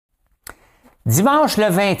Dimanche le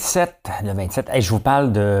 27, hey, je vous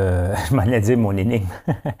parle de, je m'en ai dit mon énigme,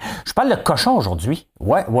 je parle de cochon aujourd'hui,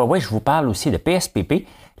 ouais, je vous parle aussi de PSPP,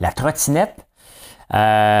 la trottinette, des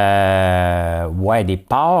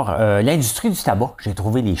porcs, l'industrie du tabac, j'ai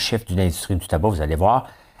trouvé les chiffres de l'industrie du tabac, vous allez voir.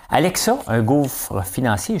 Alexa, un gouffre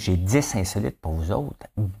financier, j'ai 10 insolites pour vous autres,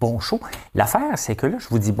 bon show. L'affaire, c'est que là, je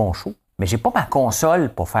vous dis bon show, mais j'ai pas ma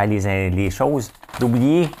console pour faire les choses,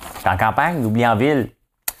 d'oublier, je suis en campagne, d'oublier en ville.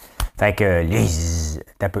 Fait que,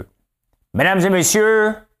 t'as peu. Mesdames et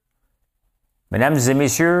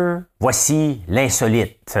messieurs, voici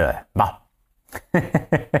l'insolite. Bon.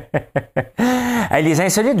 Hey, les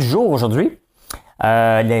insolites du jour aujourd'hui,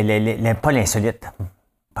 pas l'insolite.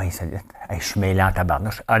 Pas insolite. Hey, je suis mêlé en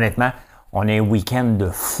tabarnouche. Honnêtement, on a un week-end de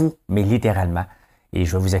fou, mais littéralement. Et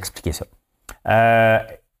je vais vous expliquer ça.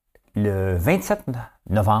 Le 27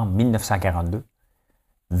 novembre 1942,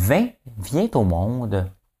 vient au monde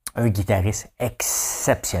un guitariste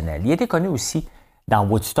exceptionnel. Il était connu aussi dans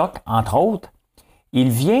Woodstock, entre autres. Il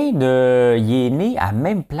est né à la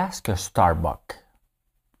même place que Starbucks.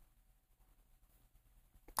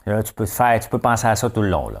 Là, tu peux penser à ça tout le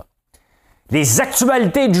long, là. Les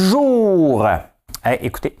actualités du jour!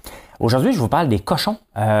 Écoutez, aujourd'hui, je vous parle des cochons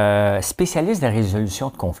spécialistes de la résolution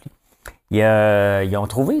de conflits. Ils ont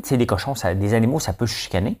trouvé, tu sais, des cochons, des animaux, ça peut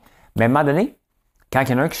chicaner. Mais à un moment donné, quand il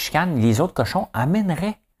y en a un qui chicane, les autres cochons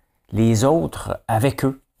amèneraient les autres avec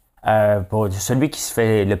eux. Pour celui qui se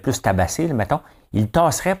fait le plus tabasser, là, mettons, il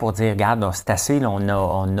tasserait pour dire, regarde, c'est assez, là,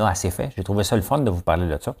 on a assez fait. J'ai trouvé ça le fun de vous parler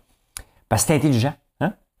de ça. Parce que c'est intelligent.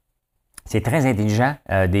 Hein? C'est très intelligent.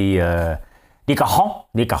 Des cochons.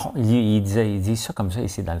 Il dit ça comme ça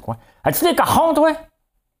ici dans le coin. As-tu des cochons, toi?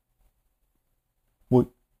 Oui,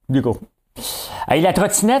 des cochons. Et la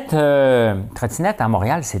trottinette à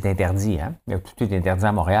Montréal, c'est interdit. Hein? Tout est interdit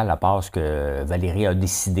à Montréal, à part ce que Valérie a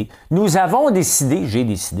décidé. Nous avons décidé, j'ai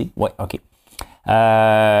décidé. Oui, OK.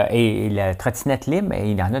 Et la trottinette libre,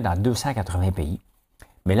 il y en a dans 280 pays.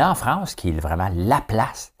 Mais là, en France, qui est vraiment la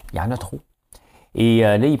place, il y en a trop. Et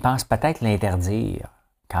là, ils pensent peut-être l'interdire,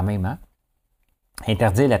 quand même. Hein?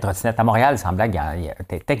 Interdire la trottinette. À Montréal, sans blague,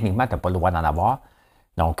 techniquement, tu n'as pas le droit d'en avoir.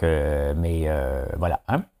 Donc, voilà.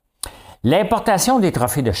 Hein? L'importation des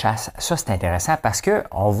trophées de chasse, ça c'est intéressant parce que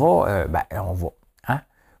on va. Hein?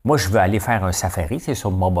 Moi, je veux aller faire un safari, c'est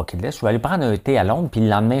sur mon bucket list. Je vais aller prendre un thé à Londres, puis le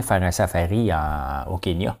lendemain faire un safari au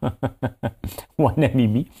Kenya ou en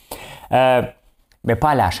Namibie. Mais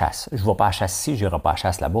pas à la chasse. Je ne vais pas à la chasse ici, je n'irai pas à la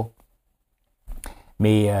chasse là-bas.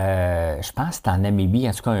 Mais je pense que c'est en Namibie,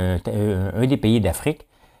 en tout cas un des pays d'Afrique,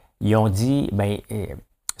 ils ont dit, ils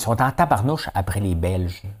sont en tabarnouche après les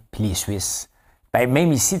Belges puis les Suisses. Ben,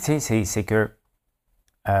 même ici, tu sais, c'est que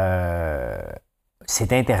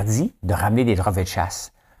c'est interdit de ramener des trophées de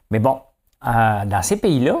chasse. Mais bon, dans ces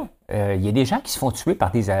pays-là, il y a des gens qui se font tuer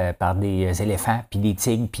par des éléphants, puis des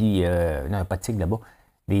tigres, puis... non, pas de tigres là-bas.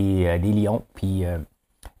 Des lions, puis...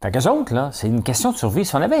 fait qu'eux autres, là, c'est une question de survie.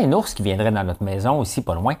 Si on avait un ours qui viendrait dans notre maison, aussi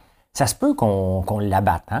pas loin, ça se peut qu'on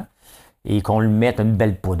l'abatte, hein? Et qu'on lui mette une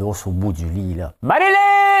belle peau d'ours au bout du lit, là.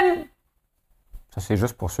 Marilyn! Ça, c'est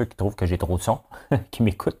juste pour ceux qui trouvent que j'ai trop de son, qui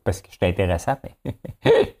m'écoutent parce que je suis intéressant, mais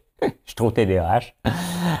je suis trop TDAH.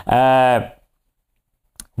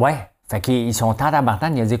 Fait qu'ils sont tant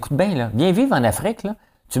d'abandonnés. Ils disent, écoute bien, là, viens vivre en Afrique, là.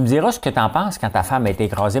 Tu me diras ce que tu en penses quand ta femme a été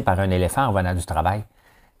écrasée par un éléphant en venant du travail.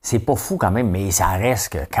 C'est pas fou quand même, mais ça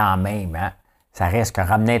reste que quand même, hein. Ça reste que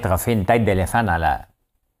ramener un trophée, une tête d'éléphant dans la...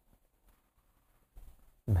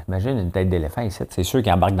 Imagine une tête d'éléphant ici. C'est sûr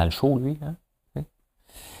qu'il embarque dans le show, lui, hein.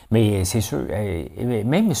 Mais c'est sûr,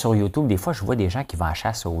 même sur YouTube, des fois, je vois des gens qui vont à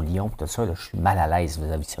chasse au lion, tout ça, là, je suis mal à l'aise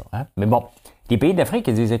vis-à-vis de ça. Hein? Mais bon, les pays d'Afrique,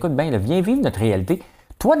 ils disent, écoute, bien, viens vivre notre réalité.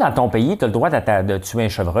 Toi, dans ton pays, tu as le droit de tuer un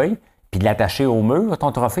chevreuil, puis de l'attacher au mur,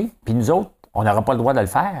 ton trophée, puis nous autres, on n'aura pas le droit de le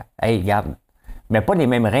faire. Hey, regarde, mais pas les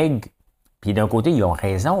mêmes règles. Puis d'un côté, ils ont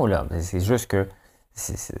raison, là. C'est juste que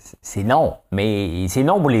c'est non, mais c'est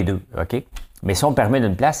non pour les deux, OK? Mais si on permet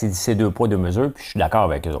d'une place, c'est 2 poids, 2 mesures, puis je suis d'accord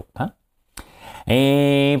avec eux autres, hein?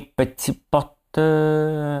 Un petit porte-clés.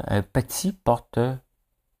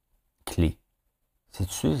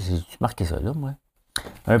 C'est-tu marqué ça là, moi?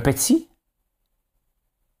 Un petit?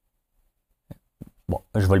 Bon,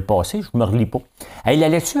 je vais le passer, je ne me relis pas. Hey, la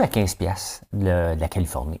laitue à 15$ de la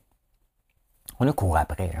Californie. On a couru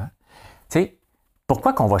après, hein? Tu sais,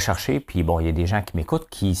 pourquoi qu'on va chercher, puis bon, il y a des gens qui m'écoutent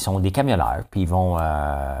qui sont des camionneurs, puis ils vont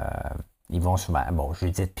souvent, bon,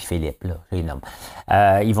 Judith puis Philippe, là, je les nomme.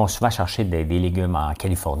 Ils vont souvent chercher des légumes en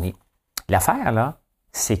Californie. L'affaire, là,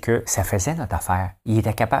 c'est que ça faisait notre affaire. Ils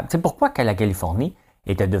étaient capables. Tu sais, pourquoi que la Californie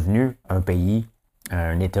était devenue un pays,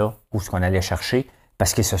 un État où ce qu'on allait chercher?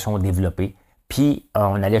 Parce qu'ils se sont développés. Puis,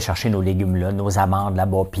 on allait chercher nos légumes là, nos amandes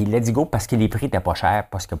là-bas. Puis, let's go, parce que les prix n'étaient pas chers,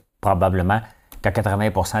 parce que probablement que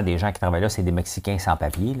 80% des gens qui travaillent là, c'est des Mexicains sans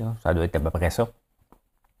papier. Là. Ça doit être à peu près ça.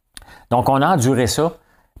 Donc, on a enduré ça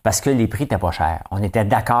parce que les prix n'étaient pas chers. On était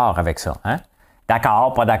d'accord avec ça. Hein?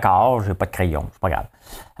 D'accord, pas d'accord, j'ai pas de crayon, c'est pas grave.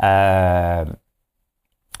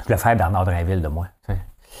 Je voulais faire Bernard Drinville de moi. T'sais.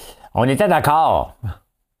 On était d'accord.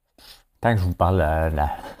 Tant que je vous parle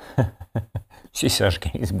c'est Serge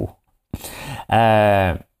Gainsbourg.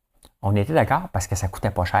 On était d'accord parce que ça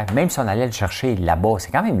coûtait pas cher. Même si on allait le chercher là-bas,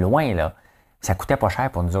 c'est quand même loin, là. Ça coûtait pas cher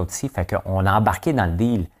pour nous autres ici. Fait qu'on a embarqué dans le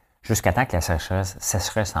deal jusqu'à temps que la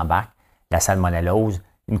sécheresse embarque, la salmonellose,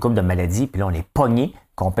 une couple de maladies, puis là, on est pogné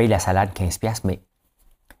qu'on paye la salade 15$. Mais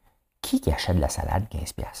qui achète de la salade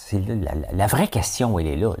 15$? C'est la vraie question, elle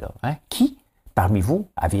est là. Hein? Qui, parmi vous,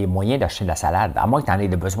 avait moyen d'acheter de la salade? À moins que tu en aies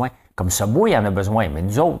de besoin. Comme Subway, il en a besoin. Mais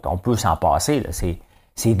nous autres, on peut s'en passer. Là. C'est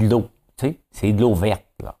de l'eau. C'est de l'eau verte.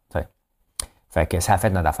 Là, fait que ça a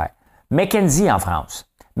fait notre affaire. McKenzie en France.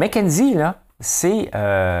 McKenzie, là, c'est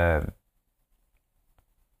la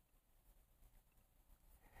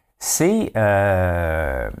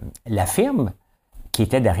firme qui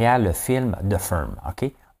était derrière le film The Firm. OK?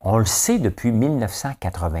 On le sait depuis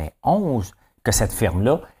 1991 que cette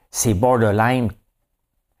firme-là, c'est borderline,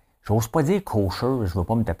 j'ose pas dire kosher, je ne veux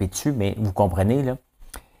pas me taper dessus, mais vous comprenez, là.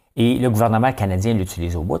 Et le gouvernement canadien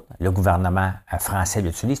l'utilise au bout, le gouvernement français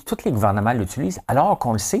l'utilise, tous les gouvernements l'utilisent, alors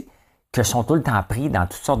qu'on le sait qu'ils sont tout le temps pris dans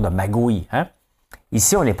toutes sortes de magouilles. Hein?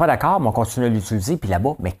 Ici, on n'est pas d'accord, mais on continue à l'utiliser, puis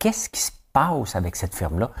là-bas, mais qu'est-ce qui se passe avec cette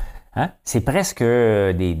firme-là? Hein? C'est presque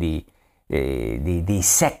des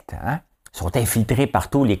sectes, hein? Ils sont infiltrés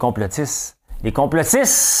partout, les complotistes. Les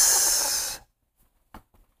complotistes!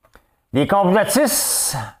 Les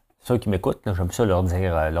complotistes! Ceux qui m'écoutent, là, j'aime ça leur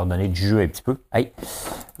dire, leur donner du jeu un petit peu. Hey,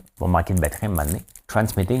 va manquer de batterie à un moment donné.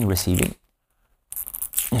 Transmitting, receiving.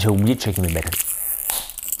 J'ai oublié de checker mes batteries.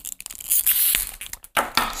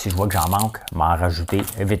 Si je vois que j'en manque, m'en rajouter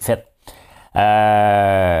vite fait.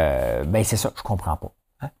 Ben c'est ça, je comprends pas.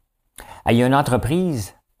 Hein? Il y a une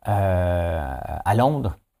entreprise à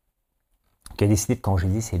Londres qui a décidé de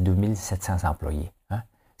congédier ses 2700 employés. Hein?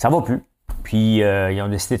 Ça va plus. Puis, ils ont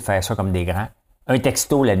décidé de faire ça comme des grands. Un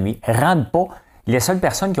texto la nuit. Rentre pas. Les seules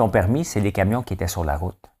personnes qui ont permis, c'est les camions qui étaient sur la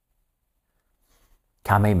route.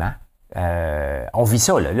 Quand même, hein? On vit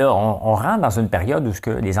ça, là. Là, on rentre dans une période où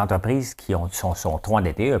les entreprises qui sont trop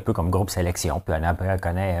endettées, un peu comme Groupe Sélection, puis on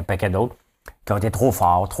connaît un paquet d'autres, qui ont été trop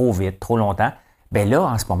forts, trop vite, trop longtemps. Bien là,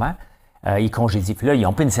 en ce moment, ils congédient. Puis là, ils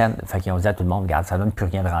n'ont plus une scène. Fait qu'ils ont dit à tout le monde, regarde, ça ne donne plus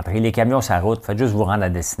rien de rentrer. Les camions sur la route, faites juste vous rendre à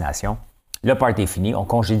destination. Le party est fini. On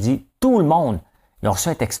congédie tout le monde. Ils ont reçu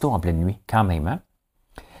un texto en pleine nuit, quand même. Hein?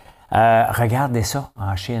 Regardez ça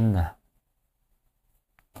en Chine.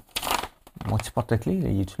 Mon petit porte-clés, là,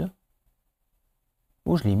 il est-tu là?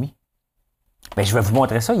 Où je l'ai mis? Bien, je vais vous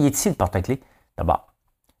montrer ça. Il est ici, le porte-clés. D'abord,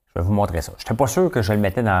 je vais vous montrer ça. Je n'étais pas sûr que je le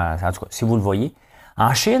mettais dans... En tout cas, si vous le voyez.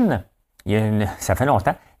 En Chine, ça fait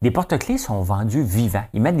longtemps, des porte-clés sont vendus vivants.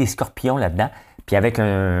 Ils mettent des scorpions là-dedans, puis avec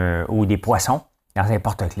ou des poissons dans un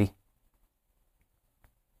porte-clés.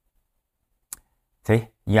 Tu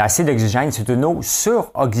sais, il y a assez d'oxygène. C'est une eau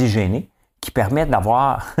sur-oxygénée qui permet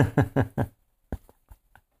d'avoir...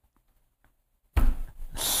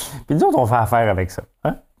 Puis nous autres, on fait affaire avec ça.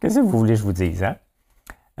 Hein? Qu'est-ce que vous voulez que je vous dise? Hein?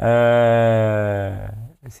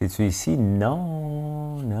 C'est-tu ici?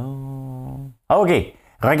 Non, non. Ah, OK.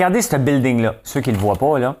 Regardez ce building-là. Ceux qui ne le voient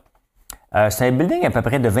pas, là. C'est un building à peu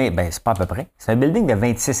près de 20... Ben, c'est pas à peu près. C'est un building de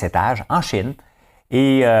 26 étages en Chine.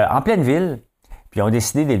 Et en pleine ville, puis ils ont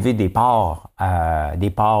décidé d'élever des porcs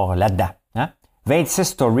là-dedans. Hein? 26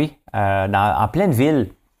 stories en pleine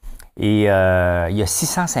ville. Et il y a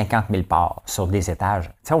 650 000 porcs sur des étages.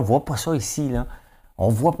 Tu sais, on ne voit pas ça ici, là. On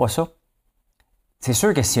ne voit pas ça. C'est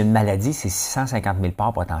sûr que s'il y a une maladie, c'est 650 000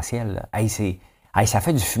 porcs potentiels. Hey, ça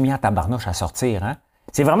fait du fumier en tabarnouche à sortir. Hein?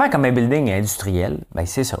 C'est vraiment comme un building industriel. Ben,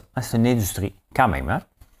 c'est ça. C'est une industrie, quand même. Hein?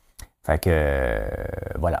 Fait que,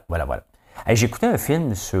 voilà. Hey, j'ai écouté un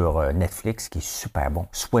film sur Netflix qui est super bon.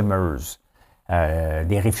 Swimmers.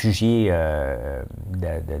 Des réfugiés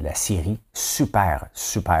de la Syrie. Super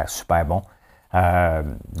bon.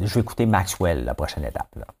 Je vais écouter Maxwell, la prochaine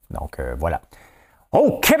étape. Là. Donc, voilà.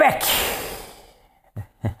 Au Québec!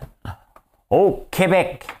 Au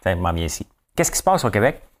Québec! Ça m'en vient ici. Qu'est-ce qui se passe au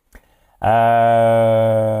Québec? Tu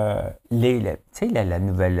sais, la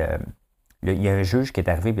nouvelle... il y a un juge qui est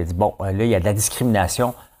arrivé et il a dit, bon, là, il y a de la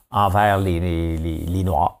discrimination envers les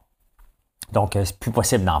Noirs. Donc, c'est plus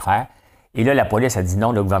possible d'en faire. Et là, la police a dit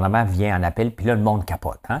non, le gouvernement vient en appel, puis là, le monde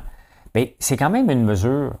capote. Hein? Bien, c'est quand même une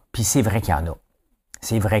mesure, puis c'est vrai qu'il y en a.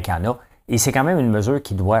 C'est vrai qu'il y en a. Et c'est quand même une mesure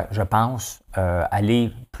qui doit, je pense,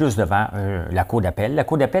 aller plus devant la Cour d'appel. La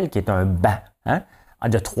Cour d'appel qui est un banc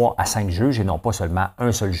de 3 à 5 juges et non pas seulement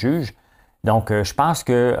un seul juge. Donc, je pense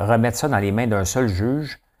que remettre ça dans les mains d'un seul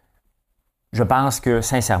juge, je pense que,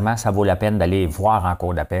 sincèrement, ça vaut la peine d'aller voir en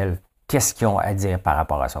Cour d'appel qu'est-ce qu'ils ont à dire par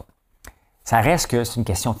rapport à ça. Ça reste que c'est une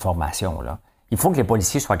question de formation, là. Il faut que les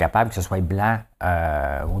policiers soient capables, que ce soit blanc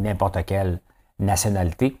ou n'importe quelle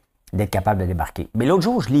nationalité, d'être capables de débarquer. Mais l'autre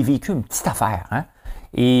jour, je l'ai vécu une petite affaire,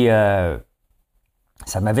 et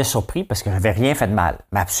ça m'avait surpris parce que je n'avais rien fait de mal,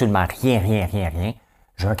 mais absolument rien.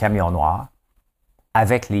 J'ai un camion noir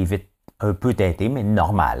avec les vitres un peu teintées, mais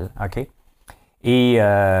normal, OK? Et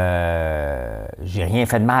j'ai rien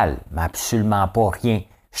fait de mal, mais absolument pas rien.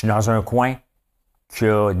 Je suis dans un coin qui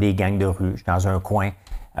a des gangs de rue, je suis dans un coin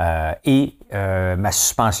et ma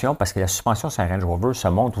suspension, parce que la suspension sur un Range Rover se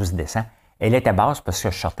monte ou se descend, elle était basse parce que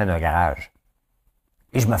je sortais d'un garage.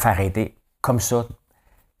 Et je me fais arrêter comme ça.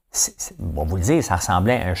 Bon, vous le dire, ça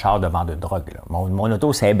ressemblait à un char de vendeur de drogue. Là. Mon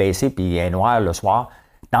auto s'est baissée puis elle est noire le soir.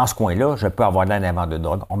 Dans ce coin-là, je peux avoir de l'air d'un vendeur de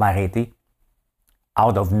drogue. On m'a arrêté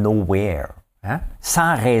out of nowhere.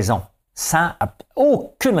 Sans raison. Sans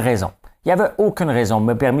aucune raison. Il n'y avait aucune raison.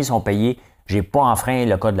 Mes permis sont payés. Je n'ai pas enfreint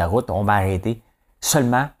le code de la route. On m'a arrêté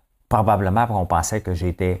seulement, probablement, parce qu'on pensait que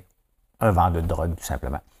j'étais un vendeur de drogue, tout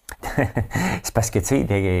simplement. C'est parce que, tu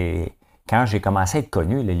sais, quand j'ai commencé à être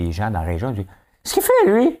connu, là, les gens dans la région, ils disent « Ce qu'il fait,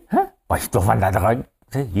 lui? Ben, il doit vendre de la drogue.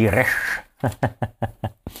 Il est riche. »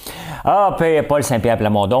 Ah, Paul Saint-Pierre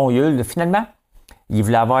Plamondon, finalement, il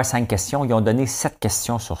voulait avoir 5 questions. Ils ont donné 7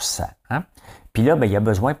 questions sur 100. Puis là, ben, il y a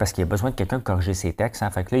besoin, parce qu'il y a besoin de quelqu'un de corriger ses textes.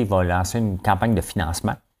 Fait que là, il va lancer une campagne de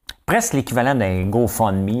financement. Presque l'équivalent d'un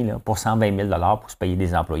GoFundMe là, pour 120 000 $ pour se payer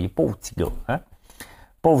des employés. Pauvre petit gars.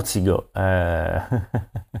 Pauvre petit gars.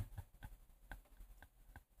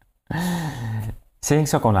 C'est rien que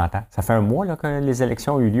ça qu'on entend. Ça fait un mois là, que les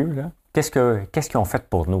élections ont eu lieu. Là. Qu'est-ce qu'ils ont fait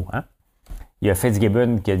pour nous? Il y a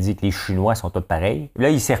Fitzgibbon qui a dit que les Chinois sont tous pareils. Là,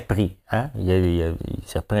 il s'est repris. Il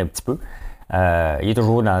s'est repris un petit peu. Il est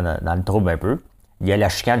toujours dans le trouble un peu. Il y a la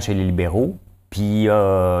chicane chez les libéraux. Puis il y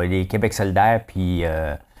a les Québec solidaires puis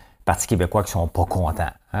Parti québécois qui sont pas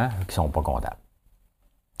contents. Qui sont pas contents.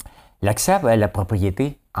 L'accès à la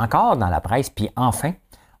propriété, encore dans la presse, puis enfin,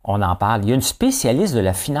 on en parle. Il y a une spécialiste de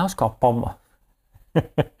la finance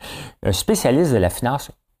un spécialiste de la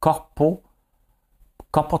finance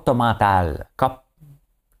comportementale,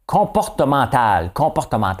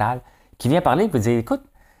 qui vient parler et vous dire, écoute,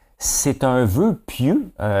 c'est un vœu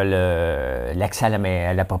pieux, l'accès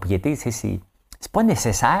à la propriété. C'est pas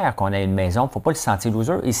nécessaire qu'on ait une maison, il ne faut pas le sentir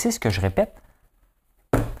loser. Et c'est ce que je répète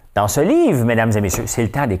dans ce livre, mesdames et messieurs. C'est le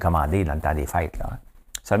temps des commander dans le temps des fêtes. Là,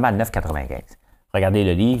 Seulement à 9,95. Regardez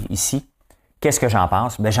le livre ici. Qu'est-ce que j'en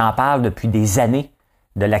pense? Bien, j'en parle depuis des années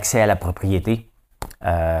de l'accès à la propriété,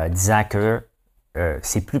 disant que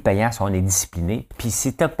c'est plus payant si on est discipliné. Puis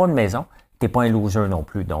si tu n'as pas de maison, tu n'es pas un loser non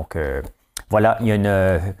plus. Donc, voilà, il y a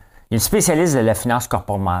une spécialiste de la finance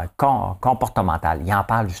comportementale. Il en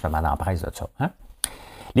parle justement dans la presse de ça.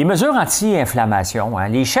 Les mesures anti-inflammation.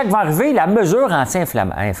 Les chèques vont arriver, la mesure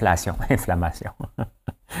anti-inflation.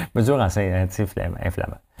 Mesure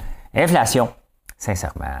anti-inflammation. Inflation,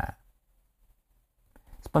 sincèrement,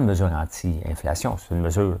 c'est pas une mesure anti-inflation, c'est une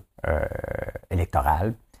mesure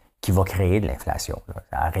électorale qui va créer de l'inflation.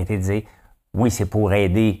 Arrêtez de dire, oui, c'est pour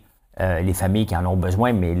aider les familles qui en ont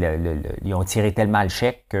besoin, mais ils ont tiré tellement le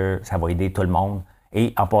chèque que ça va aider tout le monde.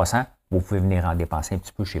 Et en passant, vous pouvez venir en dépenser un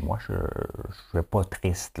petit peu chez moi. Je ne suis pas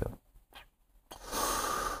triste. Là.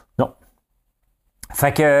 Non.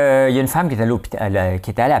 Fait que il y a une femme qui est allée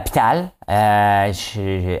à l'hôpital. Elle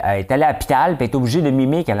est allée à l'hôpital et elle est obligée de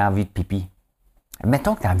mimer qu'elle a envie de pipi.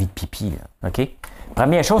 Mettons que tu as envie de pipi, là, OK?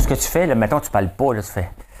 Première chose que tu fais, là, mettons que tu parles pas, là, tu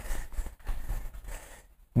fais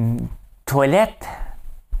toilette.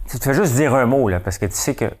 Tu fais juste dire un mot, là, parce que tu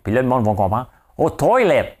sais que. Puis là, le monde va comprendre. Oh,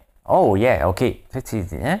 toilette! Oh, yeah, OK.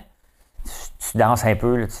 Tu danses un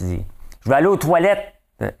peu, là, tu dis. Je vais aller aux toilettes.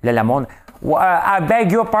 Là, la monde. I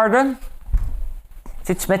beg your pardon?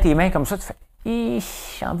 Tu mets tes mains comme ça, tu fais.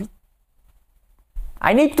 J'ai envie.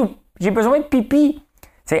 J'ai besoin de pipi.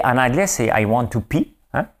 Tu sais, en anglais, c'est I want to pee.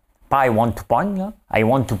 Pas I want to pong, là. I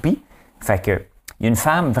want to pee. Fait que, il y a une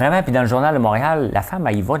femme, vraiment, puis dans le Journal de Montréal, la femme,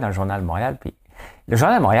 elle y va dans le Journal de Montréal, puis le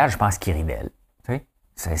Journal de Montréal, je pense qu'il rit d'elle. Tu sais,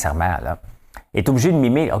 sincèrement, là. Elle est obligée de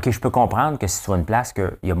mimer. OK, je peux comprendre que si tu vas à une place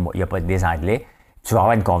qu'il n'y a pas des Anglais, tu vas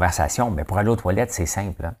avoir une conversation, mais pour aller aux toilettes, c'est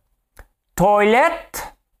simple. Hein?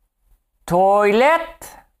 Toilette!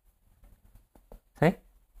 Toilette! Tu sais?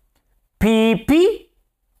 Pipi!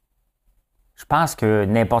 Je pense que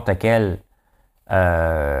n'importe quel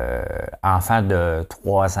enfant de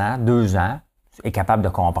 3 ans, 2 ans, est capable de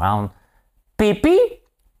comprendre pipi,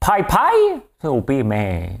 paille, paille, au pire,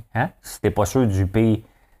 mais hein, si t'es pas sûr du PI,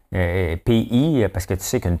 parce que tu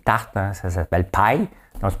sais qu'une tarte, hein, ça s'appelle paille,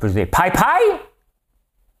 donc tu peux dire paille, paille.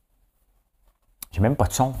 J'ai même pas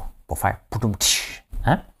de son pour faire poutoum tch,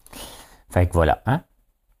 hein? Fait que voilà, hein?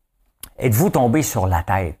 Êtes-vous tombé sur la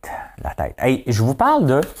tête? La tête. Hey, je vous parle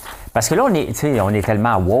de... Parce que là, on est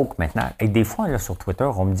tellement woke maintenant. Et des fois, là, sur Twitter,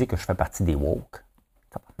 on me dit que je fais partie des woke.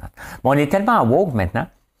 Bon, on est tellement woke maintenant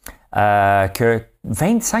que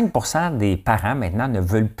 25% des parents maintenant ne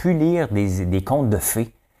veulent plus lire des contes de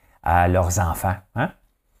fées à leurs enfants. Hein?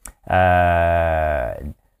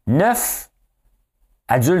 9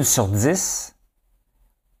 adultes sur 10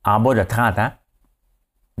 en bas de 30 ans.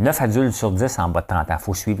 9 adultes sur 10 en bas de 30 ans. Il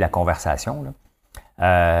faut suivre la conversation. Là.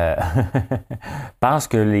 Pensent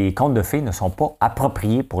que les contes de fées ne sont pas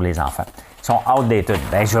appropriés pour les enfants. Ils sont outdated.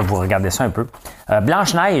 Ben, je vais vous regarder ça un peu.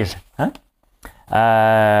 Blanche-Neige. Hein?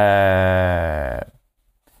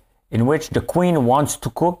 In which the queen wants to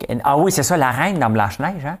cook. Ah oui, c'est ça, la reine dans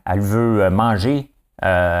Blanche-Neige. Hein? Elle veut manger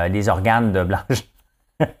les organes de Blanche.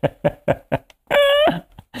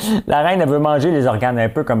 La reine, elle veut manger les organes un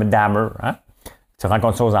peu comme Dahmer. Hein? Tu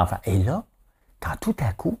rencontres ça aux enfants. Et là, quand tout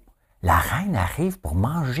à coup, la reine arrive pour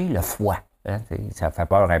manger le foie. Hein? Ça fait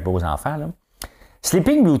peur un peu aux enfants. Là.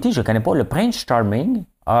 Sleeping Beauty, je ne connais pas. Le Prince Charming,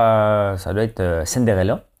 ça doit être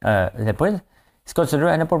Cinderella. Le prince is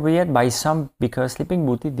considered inappropriate by some because Sleeping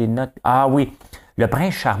Beauty did not... Ah oui, le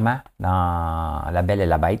prince charmant dans La Belle et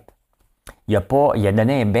la Bête, il a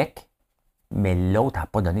donné un bec, mais l'autre n'a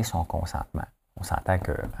pas donné son consentement. On s'entend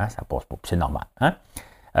que hein, ça passe pas, c'est normal. Hein?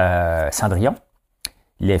 Cendrillon,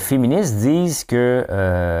 les féministes disent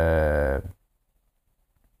que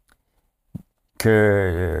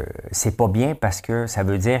c'est pas bien parce que ça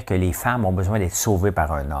veut dire que les femmes ont besoin d'être sauvées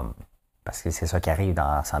par un homme. Parce que c'est ça qui arrive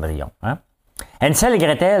dans Cendrillon. Hein? Hansel et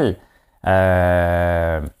Gretel,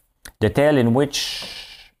 The Tale in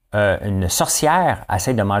which une sorcière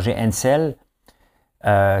essaie de manger Hansel,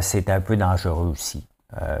 c'est un peu dangereux aussi.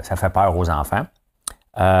 Ça fait peur aux enfants.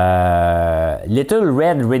 Little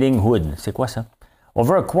Red Riding Hood, c'est quoi ça?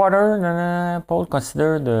 Over a quarter, Paul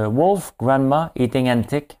consider the wolf grandma eating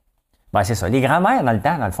antique. Ben, c'est ça. Les grands-mères, dans le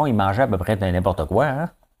temps, dans le fond, ils mangeaient à peu près n'importe quoi. Hein?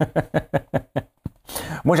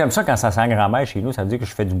 Moi, j'aime ça quand ça sent grand-mère chez nous, ça veut dire que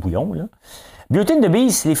je fais du bouillon. Là. Beauty and the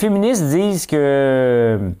Beast, les féministes disent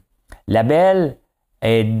que la belle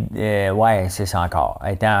est... ouais, c'est ça encore.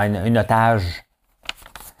 Elle était une otage.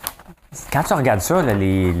 Quand tu regardes ça, là,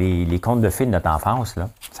 les contes de fées de notre enfance, là,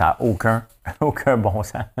 ça n'a aucun bon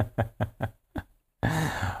sens.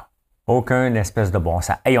 Aucun espèce de bon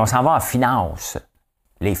sens. Hey, on s'en va en finance.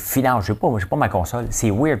 Les finances, j'ai pas ma console.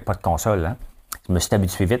 C'est weird, pas de console. Hein? Je me suis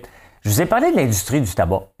habitué vite. Je vous ai parlé de l'industrie du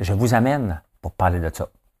tabac. Je vous amène pour parler de ça.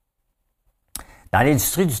 Dans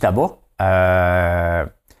l'industrie du tabac,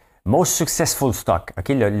 Most Successful Stock.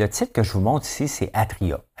 Okay? Le titre que je vous montre ici, c'est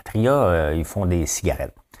Atria. Atria, ils font des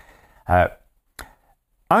cigarettes. 1$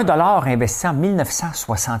 investi en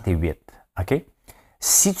 1968. OK?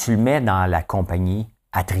 Si tu le mets dans la compagnie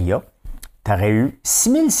Atria, tu aurais eu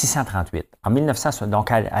 6638 en 1960. Donc,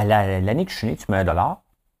 à l'année que je suis né, tu mets $1,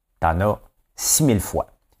 tu en as 6000 fois.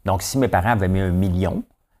 Donc, si mes parents avaient mis 1 million,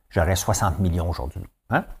 j'aurais 60 millions aujourd'hui.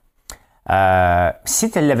 Hein? Si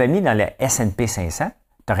tu l'avais mis dans le S&P 500,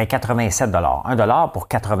 tu aurais 87 $. $1 pour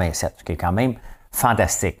 87, ce qui est quand même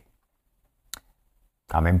fantastique.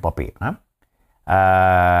 Quand même pas pire. Hein?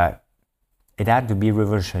 It had to be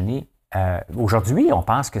revolutionary. Aujourd'hui, on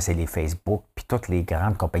pense que c'est les Facebook puis toutes les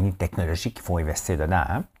grandes compagnies de technologie qui font investir dedans.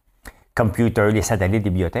 Hein? Computer, les satellites, les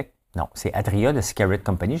bibliothèques. Non, c'est Atria, de Cigarette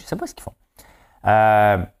Company. Je ne sais pas ce qu'ils font.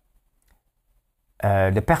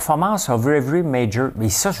 The performance of every major... Mais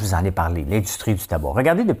ça, je vous en ai parlé, l'industrie du tabac.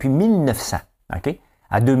 Regardez depuis 1900, OK,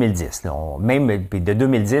 à 2010. Là, même de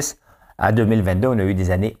 2010 à 2022, on a eu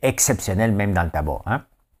des années exceptionnelles, même dans le tabac. Hein?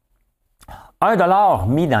 $1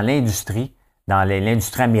 mis dans l'industrie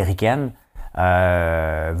américaine,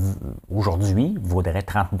 aujourd'hui, vaudrait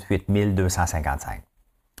 38 255.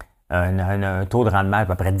 Un taux de rendement à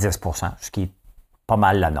peu près de 10 %, ce qui est pas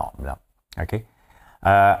mal la norme. Là. OK?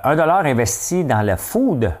 $1 investi dans le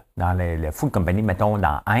food company, mettons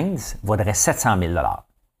dans Heinz, vaudrait 700 000 $.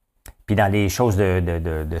 Puis dans les choses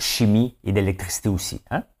de chimie et d'électricité aussi.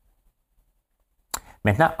 Hein?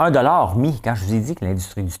 Maintenant, $1 mis, quand je vous ai dit que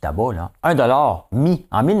l'industrie du tabac, là, $1 mis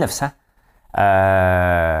en 1900,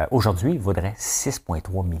 aujourd'hui, vaudrait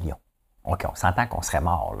 6,3 millions. OK, on s'entend qu'on serait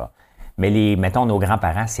mort, là. Mais mettons, nos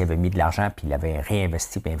grands-parents, s'ils avaient mis de l'argent, puis ils l'avaient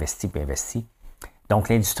réinvesti, puis investi. Donc,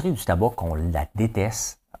 l'industrie du tabac, qu'on la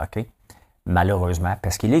déteste, OK? malheureusement,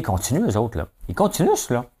 parce que là, ils continuent, eux autres. Là. Ils continuent,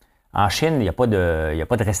 là. En Chine, il n'y a pas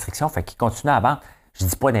de restriction, fait qu'ils continuent à vendre. Je ne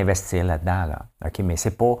dis pas d'investir là-dedans, là. OK, mais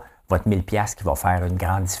c'est pas votre 1000$ qui va faire une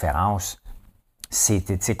grande différence. C'est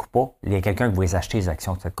éthique ou pas. Il y a quelqu'un qui va les acheter les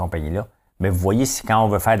actions de cette compagnie-là. Mais vous voyez, si quand on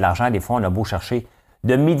veut faire de l'argent, des fois, on a beau chercher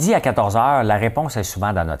de midi à 14 heures, la réponse est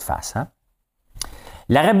souvent dans notre face. Hein?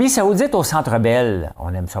 L'Arabie Saoudite au Centre Bell,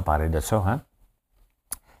 on aime ça parler de ça. Hein?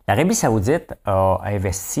 L'Arabie Saoudite a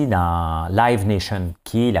investi dans Live Nation,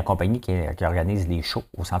 qui est la compagnie qui organise les shows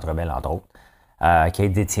au Centre Bell, entre autres, qui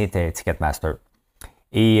détient Ticketmaster.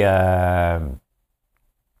 Et là,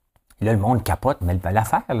 le monde capote, mais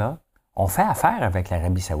l'affaire, là, on fait affaire avec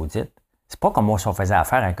l'Arabie Saoudite. C'est pas comme si on faisait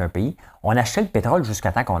affaire avec un pays. On achetait le pétrole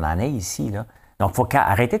jusqu'à temps qu'on en ait ici. Là. Donc, il faut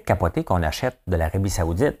arrêter de capoter qu'on achète de l'Arabie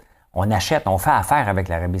Saoudite. On fait affaire avec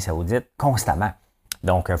l'Arabie Saoudite constamment.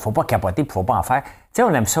 Donc, il ne faut pas capoter, il ne faut pas en faire. Tu sais,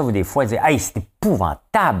 on aime ça, des fois, dire « Hey, c'est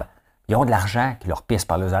épouvantable! » Ils ont de l'argent qui leur pisse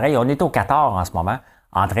par les oreilles. On est au Qatar en ce moment,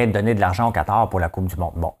 en train de donner de l'argent au Qatar pour la Coupe du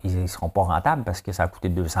Monde. Bon, ils ne seront pas rentables parce que ça a coûté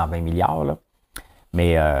 220 milliards. Là.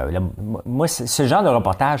 Mais moi, c'est ce genre de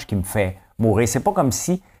reportage qui me fait mourir. C'est pas comme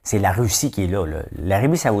si c'est la Russie qui est là.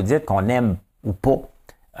 L'Arabie Saoudite, qu'on aime ou pas,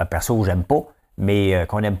 perso, j'aime pas, mais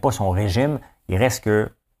qu'on n'aime pas son régime, il reste que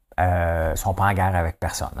sont pas en guerre avec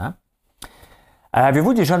personne. Hein?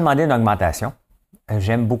 Avez-vous déjà demandé une augmentation?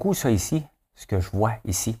 J'aime beaucoup ça ici, ce que je vois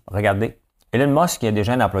ici. Regardez. Elon Musk, il y a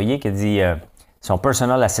déjà un employé qui a dit son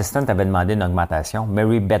personal assistant avait demandé une augmentation.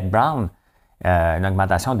 Mary Beth Brown, une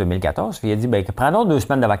augmentation en 2014. Puis il a dit, ben, prenons 2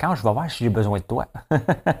 semaines de vacances, je vais voir si j'ai besoin de toi.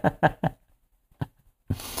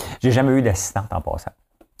 J'ai jamais eu d'assistante en passant.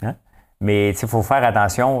 Hein? Mais il faut faire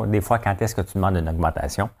attention des fois quand est-ce que tu demandes une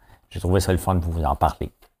augmentation. J'ai trouvé ça le fun de vous en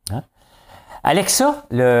parler. Hein? Alexa,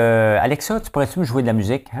 tu pourrais-tu me jouer de la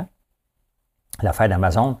musique? Hein? L'affaire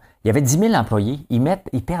d'Amazon. Il y avait 10 000 employés.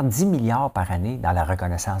 Ils perdent 10 milliards par année dans la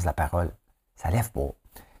reconnaissance de la parole. Ça lève pas.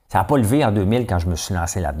 Ça n'a pas levé en 2000 quand je me suis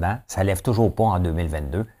lancé là-dedans. Ça lève toujours pas en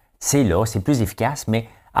 2022. C'est là, c'est plus efficace, mais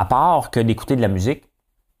à part que d'écouter de la musique,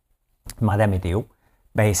 demander à météo,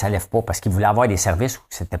 ben ça lève pas parce qu'ils voulaient avoir des services où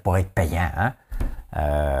c'était pour être payant. Hein?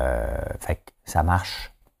 Fait que ça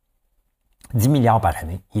marche. 10 milliards par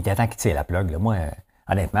année. Il était temps qu'ils tirent la plug. Là. Moi,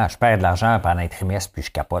 honnêtement, je perds de l'argent pendant un trimestre puis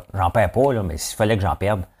je capote. J'en perds pas, là, mais s'il fallait que j'en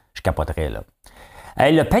perde, je capoterais. Là.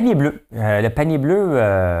 Le panier bleu. Le panier bleu,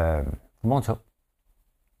 je vous montre ça.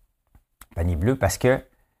 Panier bleu parce que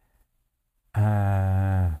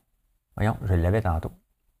voyons, je l'avais tantôt.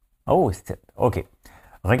 Oh, c'est OK.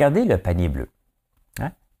 Regardez le panier bleu.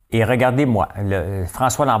 Hein? Et regardez-moi,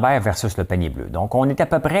 François Lambert versus le panier bleu. Donc, on est à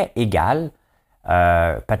peu près égal.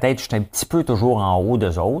 Peut-être je suis un petit peu toujours en haut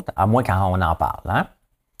d'eux autres, à moins quand on en parle. Hein?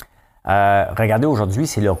 Regardez, aujourd'hui,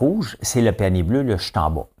 c'est le rouge, c'est le panier bleu, là, je suis en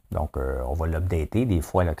bas. Donc, on va l'updater des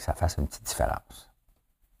fois là, que ça fasse une petite différence.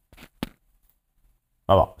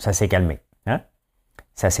 Ah bon, ça s'est calmé. Hein?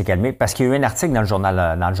 Ça s'est calmé parce qu'il y a eu un article dans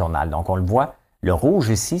le journal. Donc, on le voit, le rouge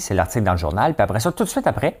ici, c'est l'article dans le journal. Puis après ça, tout de suite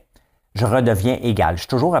après, je redeviens égal. Je suis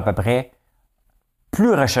toujours à peu près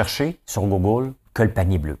plus recherché sur Google que le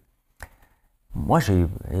panier bleu. Moi,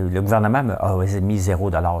 le gouvernement a mis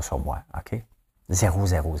 0$ sur moi. OK? 0,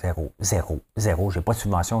 0, 0, 0, 0. Je n'ai pas de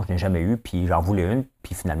subvention, je n'ai jamais eu, puis j'en voulais une,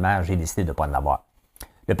 puis finalement, j'ai décidé de ne pas en avoir.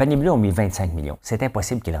 Le panier bleu a mis 25 millions. C'est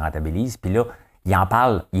impossible qu'il le rentabilise. Puis là, il en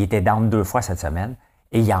parle, il était down 2 fois cette semaine,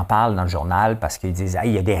 et il en parle dans le journal parce qu'ils disent hey,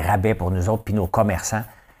 il y a des rabais pour nous autres, puis nos commerçants.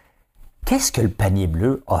 Qu'est-ce que le panier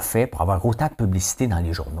bleu a fait pour avoir autant de publicité dans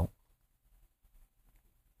les journaux?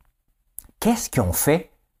 Qu'est-ce qu'ils ont fait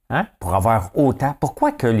pour avoir autant?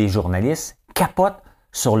 Pourquoi que les journalistes capotent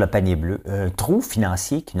sur le panier bleu? Un trou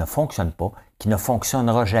financier qui ne fonctionne pas, qui ne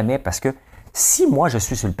fonctionnera jamais parce que si moi je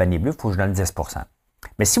suis sur le panier bleu, il faut que je donne 10%.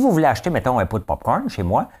 Mais si vous voulez acheter, mettons, un pot de popcorn chez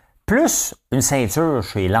moi, plus une ceinture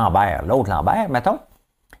chez Lambert, l'autre Lambert, mettons,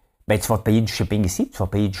 ben tu vas payer du shipping ici, tu vas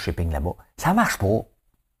payer du shipping là-bas. Ça ne marche pas.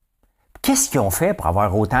 Qu'est-ce qu'ils ont fait pour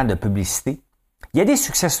avoir autant de publicité? Il y a des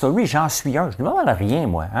success stories, j'en suis un. Je ne demande rien,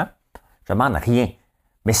 moi. Hein? Je ne demande rien.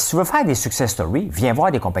 Mais si tu veux faire des success stories, viens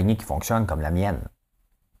voir des compagnies qui fonctionnent comme la mienne.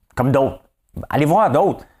 Comme d'autres. Allez voir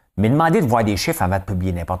d'autres. Mais demandez de voir des chiffres avant de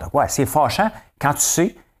publier n'importe quoi. C'est fâchant quand tu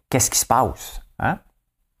sais qu'est-ce qui se passe. Hein?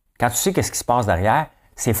 Quand tu sais qu'est-ce qui se passe derrière,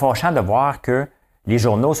 c'est fâchant de voir que les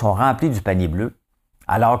journaux sont remplis du panier bleu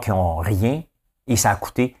alors qu'ils n'ont rien et ça a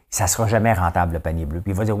coûté, ça ne sera jamais rentable le panier bleu.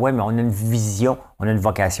 Puis il va dire, ouais, mais on a une vision, on a une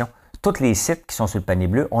vocation. Tous les sites qui sont sur le panier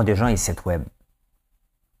bleu ont déjà un site web.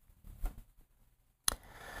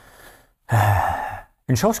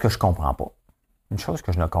 Une chose que je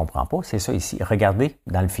ne comprends pas, c'est ça ici. Regardez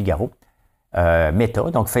dans le Figaro,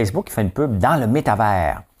 Meta, donc Facebook, qui fait une pub dans le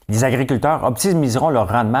métavers. Les agriculteurs optimiseront leur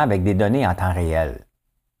rendement avec des données en temps réel.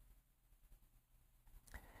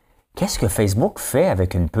 Qu'est-ce que Facebook fait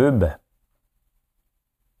avec une pub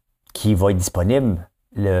qui va être disponible,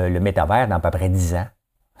 le métavers, dans à peu près 10 ans?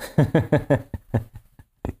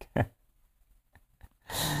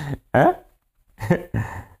 Hein?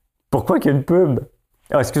 Pourquoi qu'il y a une pub?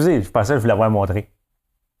 Ah, excusez, je pensais que je voulais l'avoir montré.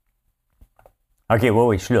 OK,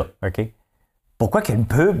 oui, je suis là. OK. Pourquoi qu'il y a une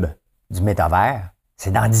pub du métavers?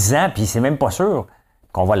 C'est dans 10 ans, puis c'est même pas sûr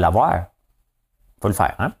qu'on va l'avoir. Il faut le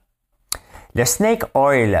faire, hein? Le snake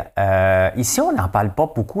oil. Ici, on n'en parle pas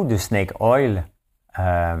beaucoup de snake oil,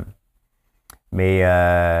 mais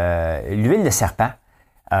l'huile de serpent.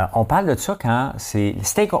 On parle de ça quand c'est...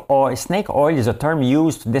 Snake oil is a term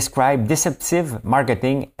used to describe deceptive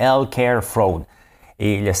marketing, healthcare fraud.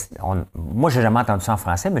 Et moi, je n'ai jamais entendu ça en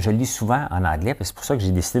français, mais je le lis souvent en anglais, puis c'est pour ça que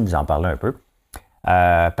j'ai décidé de vous en parler un peu.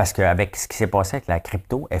 Parce qu'avec ce qui s'est passé avec la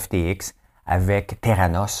crypto, FTX, avec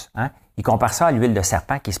Theranos, hein, ils comparent ça à l'huile de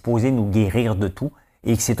serpent qui est supposée nous guérir de tout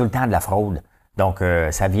et que c'est tout le temps de la fraude. Donc,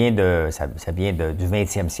 ça vient du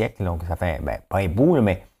 20e siècle, donc ça fait, pas un bout, là,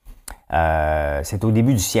 mais c'est au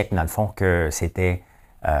début du siècle, dans le fond, que c'était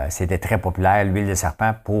très populaire, l'huile de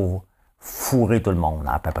serpent, pour fourrer tout le monde,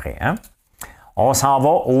 à peu près. Hein? On s'en va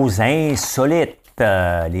aux insolites,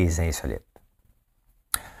 les insolites.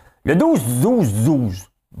 Le 12-12-12,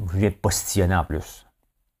 je viens de postillonner en plus.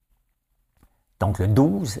 Donc, le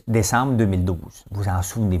 12 décembre 2012, vous en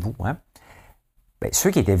souvenez-vous, hein? Bien,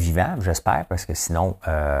 ceux qui étaient vivants, j'espère, parce que sinon,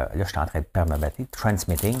 là, je suis en train de perdre ma batterie.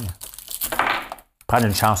 Transmitting. Prendre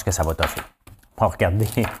une chance que ça va toffer. On va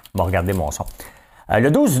regarder mon son. Le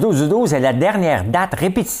 12-12-12 est la dernière date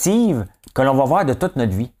répétitive que l'on va voir de toute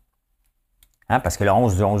notre vie. Hein? Parce que le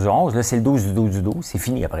 11-11-11, là, c'est le 12-12-12, c'est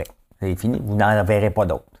fini après. C'est fini, vous n'en verrez pas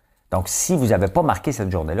d'autres. Donc, si vous n'avez pas marqué cette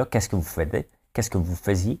journée-là, qu'est-ce que vous faites? Qu'est-ce que vous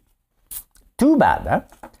faisiez? Too bad, hein?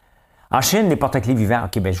 En Chine, les porte-clés vivants,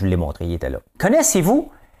 OK, ben je vous l'ai montré, il était là. Connaissez-vous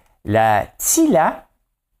la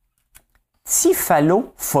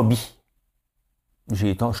typhalophobie? Je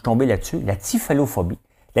suis tombé là-dessus. La typhalophobie.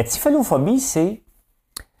 La typhalophobie, c'est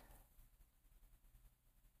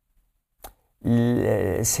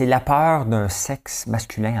la peur d'un sexe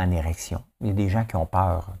masculin en érection. Il y a des gens qui ont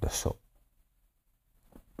peur de ça.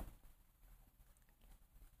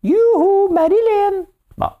 Youhou, Marilyn!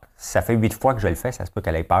 Bon, ça fait 8 fois que je le fais, ça se peut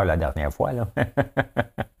qu'elle ait peur la dernière fois, là.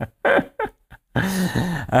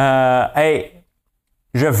 Hey,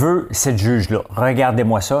 je veux cette juge-là.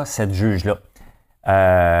 Regardez-moi ça, cette juge-là.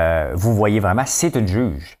 Vous voyez vraiment, c'est une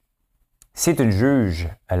juge. C'est une juge,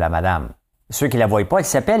 la madame. Ceux qui ne la voient pas, elle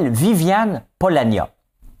s'appelle Viviane Polania.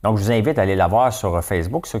 Donc, je vous invite à aller la voir sur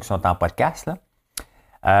Facebook, ceux qui sont en podcast,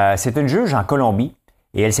 là. C'est une juge en Colombie.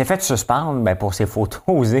 Et elle s'est faite suspendre pour ses photos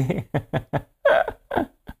osées.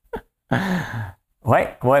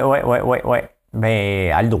 Ouais. Mais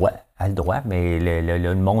elle a le droit. Mais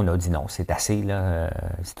le monde a dit non, c'est assez, là.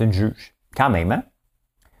 C'est une juge. Quand même, hein?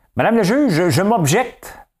 Madame le juge, je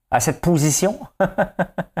m'objecte à cette position.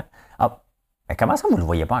 Ah, mais comment ça, vous ne le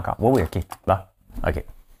voyez pas encore? Oui, OK. Bon, OK.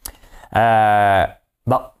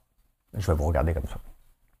 Bon, je vais vous regarder comme ça.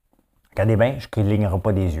 Regardez bien, je ne clignerai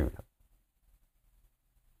pas des yeux, là.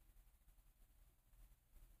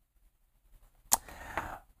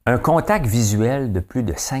 Un contact visuel de plus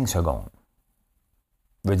de 5 secondes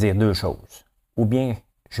veut dire deux choses. Ou bien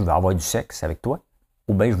je vais avoir du sexe avec toi,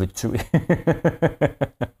 ou bien je veux te tuer.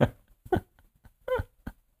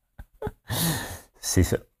 C'est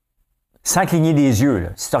ça. Sans cligner des yeux, là.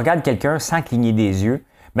 Si tu regardes quelqu'un sans cligner des yeux,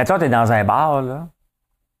 mettons tu es dans un bar, là,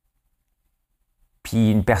 puis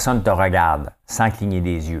une personne te regarde sans cligner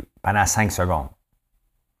des yeux pendant 5 secondes.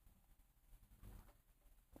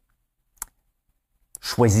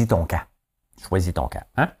 Choisis ton camp. Choisis ton camp.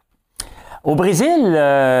 Hein? Au Brésil,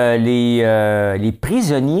 les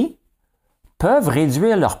prisonniers peuvent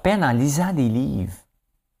réduire leur peine en lisant des livres.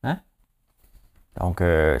 Hein? Donc,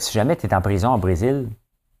 si jamais tu es en prison au Brésil,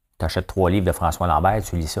 tu achètes 3 livres de François Lambert,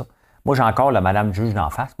 tu lis ça. Moi, j'ai encore la madame juge d'en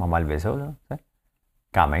face, m'a enlevé ça. Là.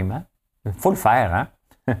 Quand même, hein? Il faut le faire, hein?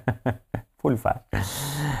 Faut le faire.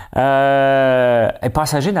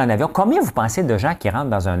 Passagers dans un avion. Combien vous pensez de gens qui rentrent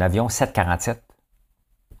dans un avion 747?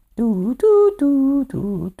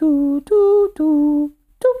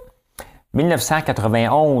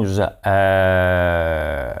 1991,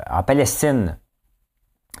 en Palestine,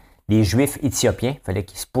 les Juifs éthiopiens, il fallait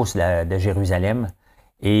qu'ils se poussent de Jérusalem,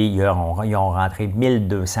 et ils ont rentré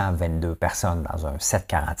 1222 personnes dans un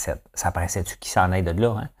 747. Ça paraissait-tu qui s'en aide de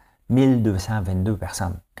là, hein? 1222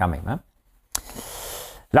 personnes, quand même, hein?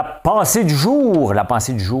 La pensée du jour,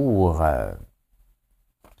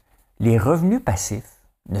 les revenus passifs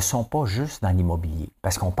ne sont pas juste dans l'immobilier.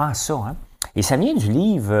 Parce qu'on pense ça, hein? Et ça vient du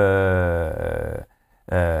livre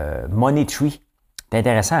Money Tree. C'est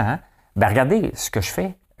intéressant, hein? Ben, regardez ce que je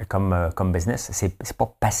fais comme business. C'est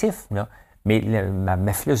pas passif, là. Mais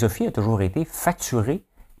ma philosophie a toujours été facturer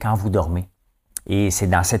quand vous dormez. Et c'est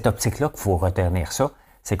dans cette optique-là qu'il faut retenir ça.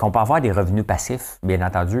 C'est qu'on peut avoir des revenus passifs. Bien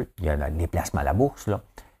entendu, il y a les placements à la bourse, là.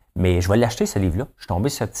 Mais je vais l'acheter, ce livre-là. Je suis tombé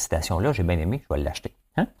sur cette citation-là, j'ai bien aimé, je vais l'acheter.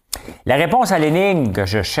 Hein? La réponse à l'énigme que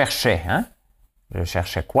je cherchais, hein? Je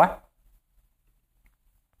cherchais quoi?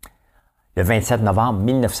 Le 27 novembre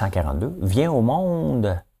 1942, vient au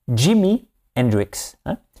monde Jimi Hendrix.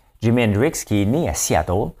 Hein? Jimi Hendrix, qui est né à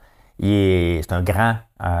Seattle. C'est un grand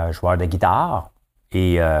joueur de guitare.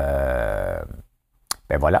 Et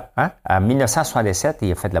ben voilà. Hein? En 1967,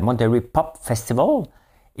 il a fait le Monterey Pop Festival.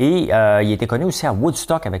 Et il était connu aussi à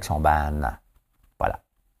Woodstock avec son band. Voilà.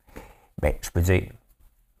 Ben, je peux dire,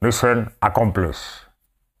 mission accomplie.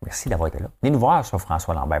 Merci d'avoir été là. Venez nous voir sur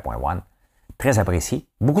françoislambert.one. Très apprécié.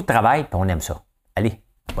 Beaucoup de travail, puis on aime ça. Allez,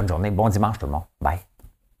 bonne journée, bon dimanche tout le monde. Bye.